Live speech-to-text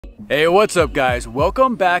Hey, what's up guys?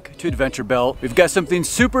 Welcome back to Adventure Belt. We've got something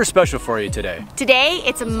super special for you today. Today,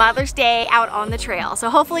 it's a Mother's Day out on the trail. So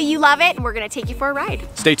hopefully you love it and we're gonna take you for a ride.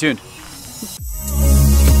 Stay tuned.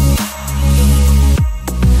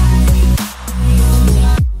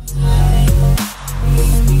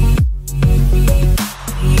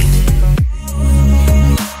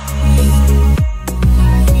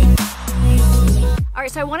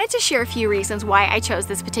 So I wanted to share a few reasons why I chose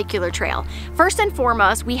this particular trail. First and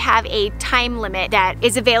foremost, we have a time limit that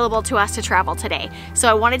is available to us to travel today. So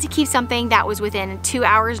I wanted to keep something that was within 2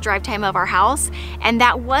 hours drive time of our house, and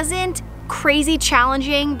that wasn't crazy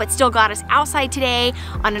challenging, but still got us outside today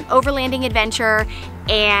on an overlanding adventure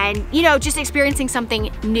and, you know, just experiencing something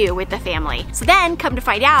new with the family. So then, come to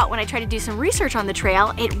find out, when I tried to do some research on the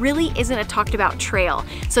trail, it really isn't a talked about trail.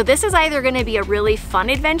 So this is either gonna be a really fun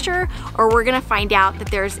adventure, or we're gonna find out that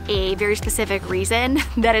there's a very specific reason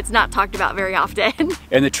that it's not talked about very often.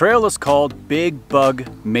 And the trail is called Big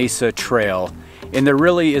Mesa Trail. And there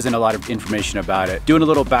really isn't a lot of information about it. Doing a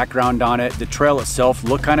little background on it, the trail itself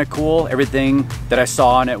looked kind of cool. Everything that I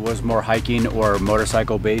saw on it was more hiking or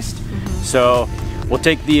motorcycle based. So we'll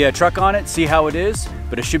take the truck on it, see how it is,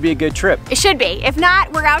 but it should be a good trip. It should be. If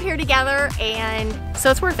not, we're out here together, and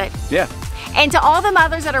so it's worth it. Yeah. And to all the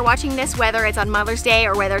mothers that are watching this, whether it's on Mother's Day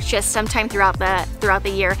or whether it's just sometime throughout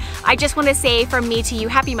the year, I just want to say from me to you,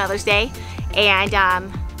 Happy Mother's Day. And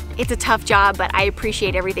it's a tough job, but I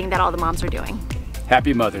appreciate everything that all the moms are doing.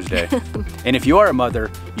 Happy Mother's Day. And if you are a mother,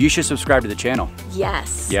 you should subscribe to the channel.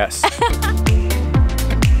 Yes. Yes.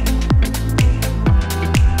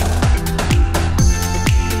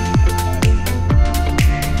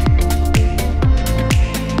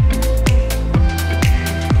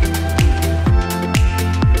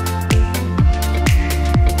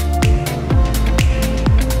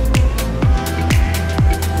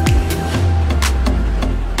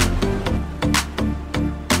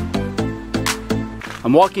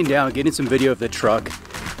 I'm walking down, getting some video of the truck,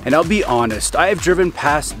 and I'll be honest, I have driven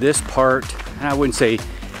past this part, and I wouldn't say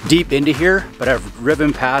deep into here, but I've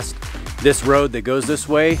driven past this road that goes this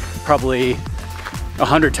way probably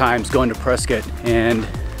 100 times going to Prescott, and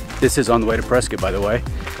this is on the way to Prescott, by the way.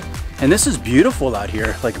 And this is beautiful out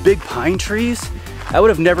here, like big pine trees. I would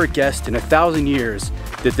have never guessed in 1,000 years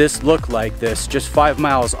that this looked like this, just 5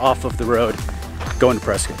 miles off of the road going to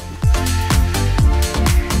Prescott.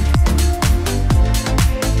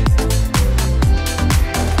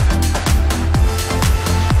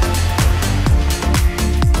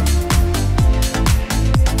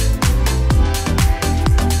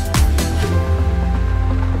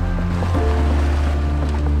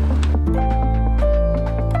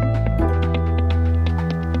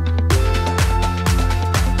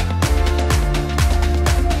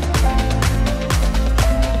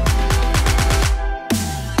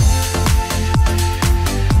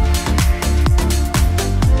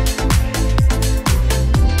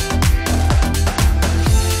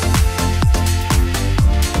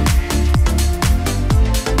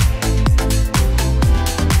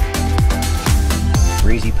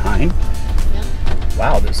 Pine. Yeah.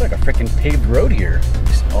 Wow, there's like a freaking paved road here.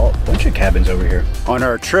 Just a bunch of cabins over here. On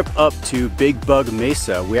our trip up to Big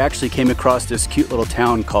Mesa, we actually came across this cute little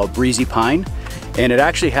town called Breezy Pine, and it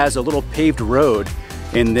actually has a little paved road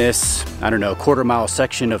in this, I don't know, quarter-mile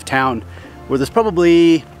section of town where there's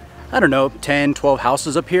probably, I don't know, 10, 12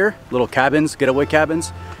 houses up here, little cabins, getaway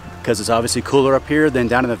cabins, because it's obviously cooler up here than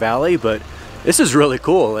down in the valley, but this is really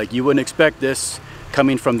cool. Like, you wouldn't expect this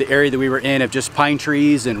coming from the area that we were in of just pine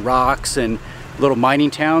trees and rocks and little mining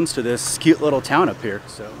towns to this cute little town up here.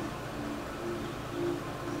 So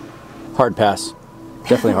hard pass,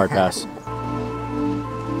 definitely hard pass.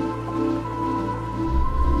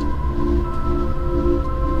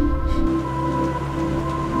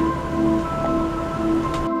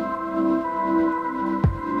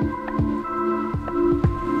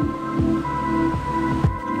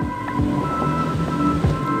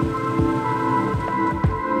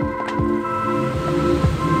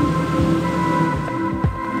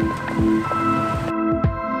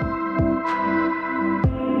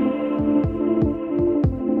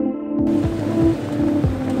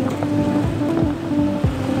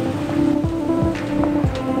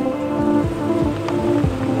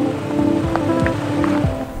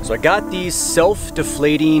 So I got these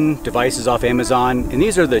self-deflating devices off Amazon, and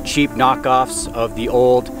these are the cheap knockoffs of the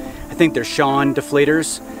old, I think they're Sean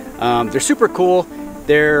deflators. They're super cool.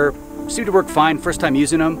 They're seem to work fine first time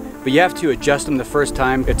using them, but you have to adjust them the first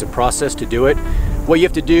time. It's a process to do it. What you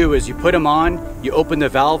have to do is you put them on, you open the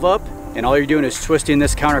valve up, and all you're doing is twisting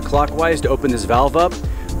this counterclockwise to open this valve up.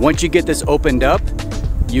 Once you get this opened up,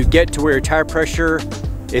 you get to where your tire pressure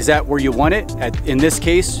is at where you want it, in this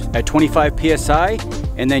case at 25 PSI,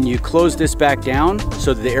 and then you close this back down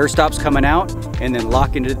so that the air stops coming out, and then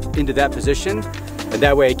lock into that position. And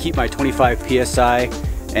that way I keep my 25 PSI.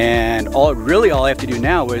 And all I have to do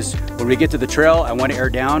now is, when we get to the trail, I want to air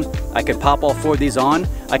down, I can pop all 4 of these on,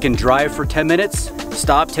 I can drive for 10 minutes,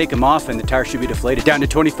 stop, take them off, and the tire should be deflated down to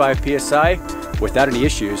 25 PSI without any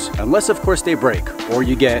issues, unless of course they break, or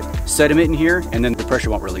you get sediment in here and then the pressure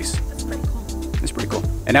won't release. That's pretty cool. It's pretty cool.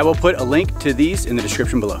 And I will put a link to these in the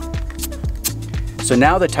description below. So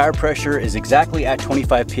now the tire pressure is exactly at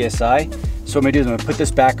 25 PSI. So what I'm gonna do is I'm gonna put this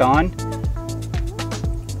back on,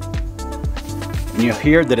 and you'll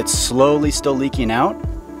hear that it's slowly still leaking out.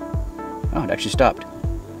 Oh, it actually stopped.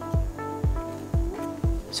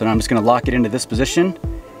 So now I'm just gonna lock it into this position,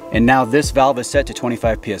 and now this valve is set to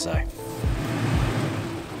 25 PSI.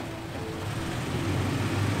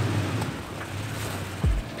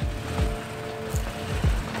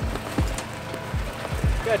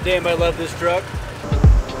 God damn, I love this truck.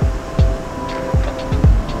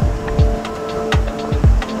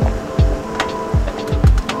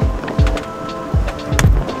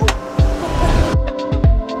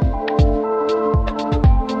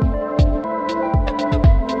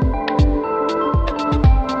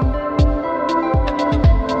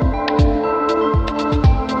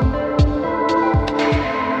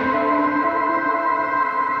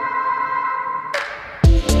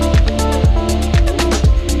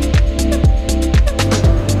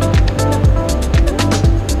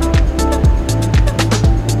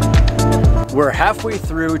 We're halfway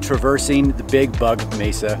through traversing the Big Bug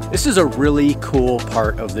Mesa. This is a really cool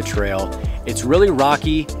part of the trail. It's really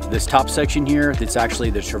rocky, this top section here, that's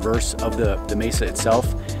actually the traverse of the mesa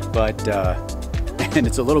itself, but, and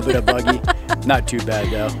it's a little bit of buggy, not too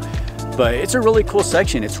bad though. But it's a really cool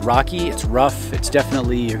section. It's rocky, it's rough, it's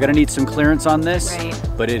definitely, you're gonna need some clearance on this, right,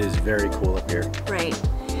 but it is very cool up here. Right.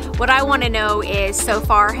 What I wanna know is, so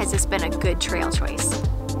far, has this been a good trail choice?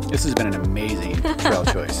 This has been an amazing trail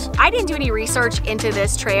choice. I didn't do any research into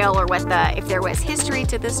this trail or if there was history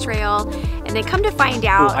to this trail, and then come to find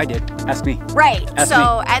out. Oh, I did. Ask me. Right. Ask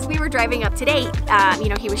so me. As we were driving up today, you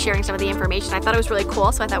know, he was sharing some of the information. I thought it was really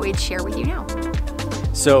cool, so I thought we'd share with you now.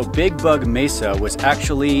 So Big Bug Mesa was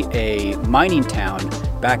actually a mining town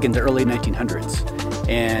back in the early 1900s.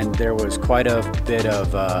 And there was quite a bit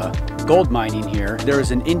of gold mining here. There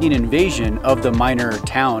was an Indian invasion of the miner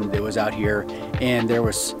town that was out here, and there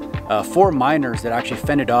was 4 miners that actually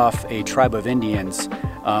fended off a tribe of Indians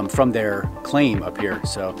from their claim up here.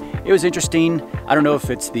 So it was interesting. I don't know if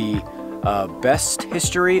it's the best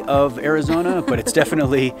history of Arizona, but it's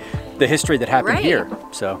definitely the history that happened here.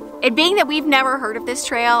 So it being that we've never heard of this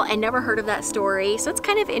trail and never heard of that story, so it's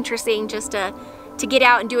kind of interesting just to get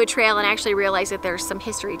out and do a trail and actually realize that there's some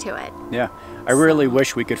history to it. Yeah, I really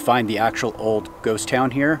wish we could find the actual old ghost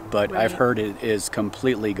town here, but right, I've heard it is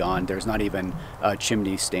completely gone. There's not even a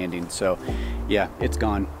chimney standing, so yeah, it's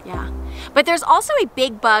gone. Yeah, but there's also a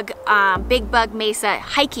Big Bug Mesa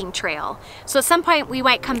hiking trail. So at some point we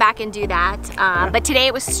might come back and do that, but today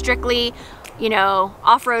it was strictly, you know,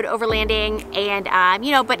 off-road overlanding, and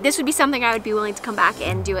you know, but this would be something I would be willing to come back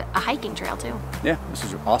and do a hiking trail too. Yeah, this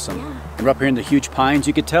is awesome. Yeah. And we're up here in the huge pines.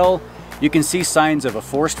 You could tell, you can see signs of a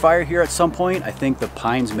forest fire here at some point. I think the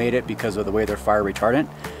pines made it because of the way they're fire retardant,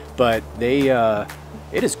 but they,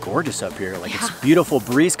 it is gorgeous up here. Like, yeah, it's beautiful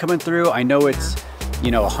breeze coming through. I know it's, you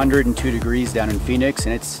know, 102 degrees down in Phoenix,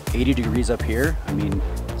 and it's 80 degrees up here. I mean,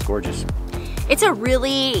 it's gorgeous. It's a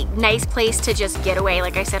really nice place to just get away,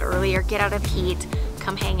 like I said earlier, get out of the heat,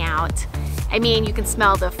 come hang out. I mean, you can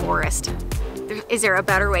smell the forest. Is there a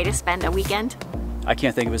better way to spend a weekend? I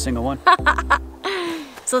can't think of a single one.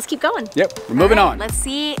 So let's keep going. Yep, we're moving on. Let's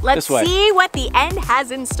see what the end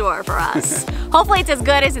has in store for us. Hopefully it's as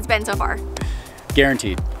good as it's been so far.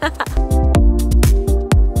 Guaranteed.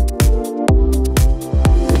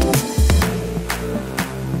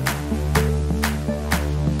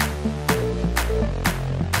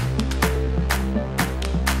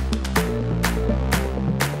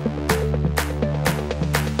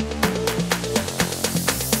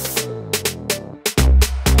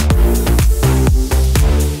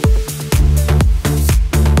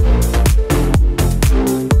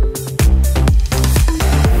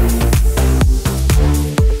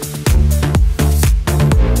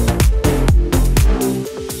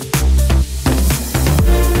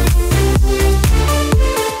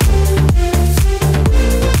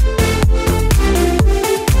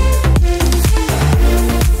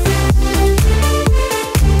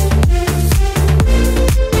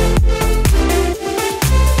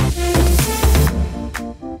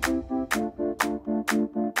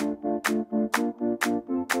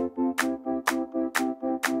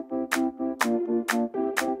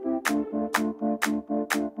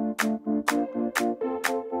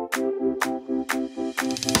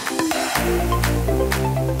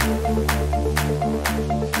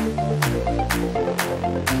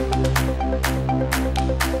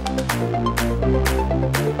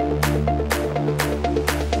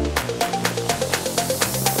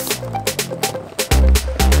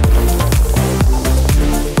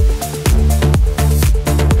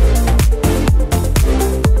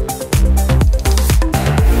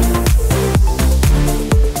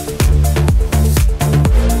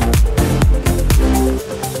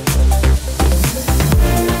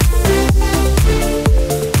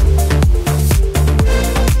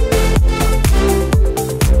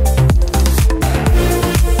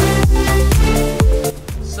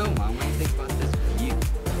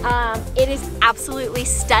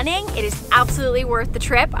 absolutely worth the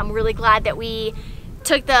trip. I'm really glad that we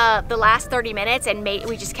took the last 30 minutes and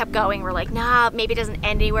we just kept going. We're like, nah, maybe it doesn't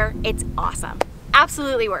end anywhere. It's awesome.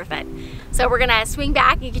 Absolutely worth it. So we're gonna swing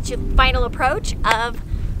back and get you the final approach of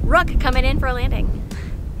Rook coming in for a landing.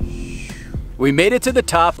 We made it to the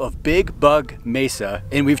top of Big Bug Mesa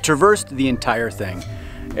and we've traversed the entire thing.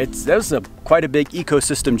 That was quite a big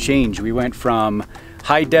ecosystem change. We went from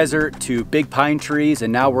high desert to big pine trees,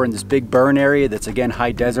 and now we're in this big burn area that's again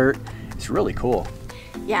high desert. It's really cool.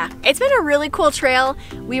 Yeah, it's been a really cool trail.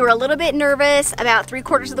 We were a little bit nervous about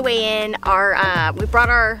 3/4 of the way in. We brought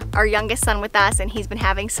our youngest son with us, and he's been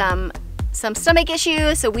having some stomach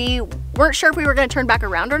issues, so we weren't sure if we were gonna turn back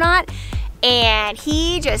around or not. And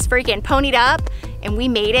he just freaking ponied up, and we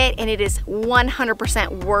made it, and it is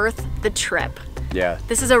 100% worth the trip. Yeah.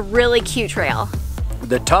 This is a really cute trail.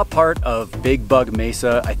 The top part of Big Bug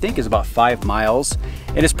Mesa, I think, is about 5 miles,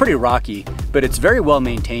 and it's pretty rocky, but it's very well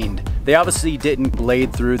maintained. They obviously didn't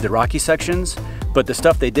blade through the rocky sections, but the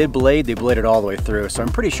stuff they did blade, they bladed all the way through, so I'm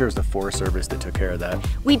pretty sure it's the Forest Service that took care of that.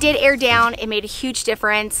 We did air down, it made a huge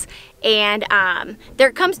difference, and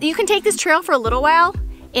you can take this trail for a little while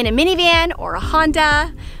in a minivan or a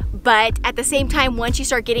Honda, but at the same time, once you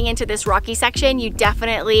start getting into this rocky section, you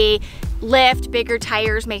definitely lift bigger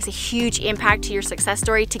tires, makes a huge impact to your success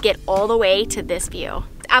story to get all the way to this view.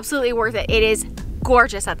 It's absolutely worth it. It is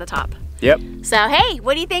gorgeous at the top. Yep. So hey,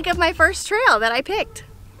 what do you think of my first trail that I picked?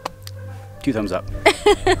 2 thumbs up.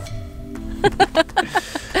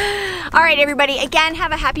 All right, everybody, again,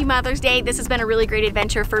 have a happy Mother's Day. This has been a really great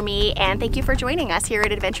adventure for me, and thank you for joining us here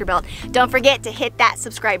at Adventure Built. Don't forget to hit that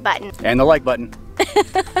subscribe button. And the like button.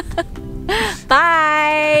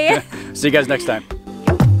 Bye. See you guys next time.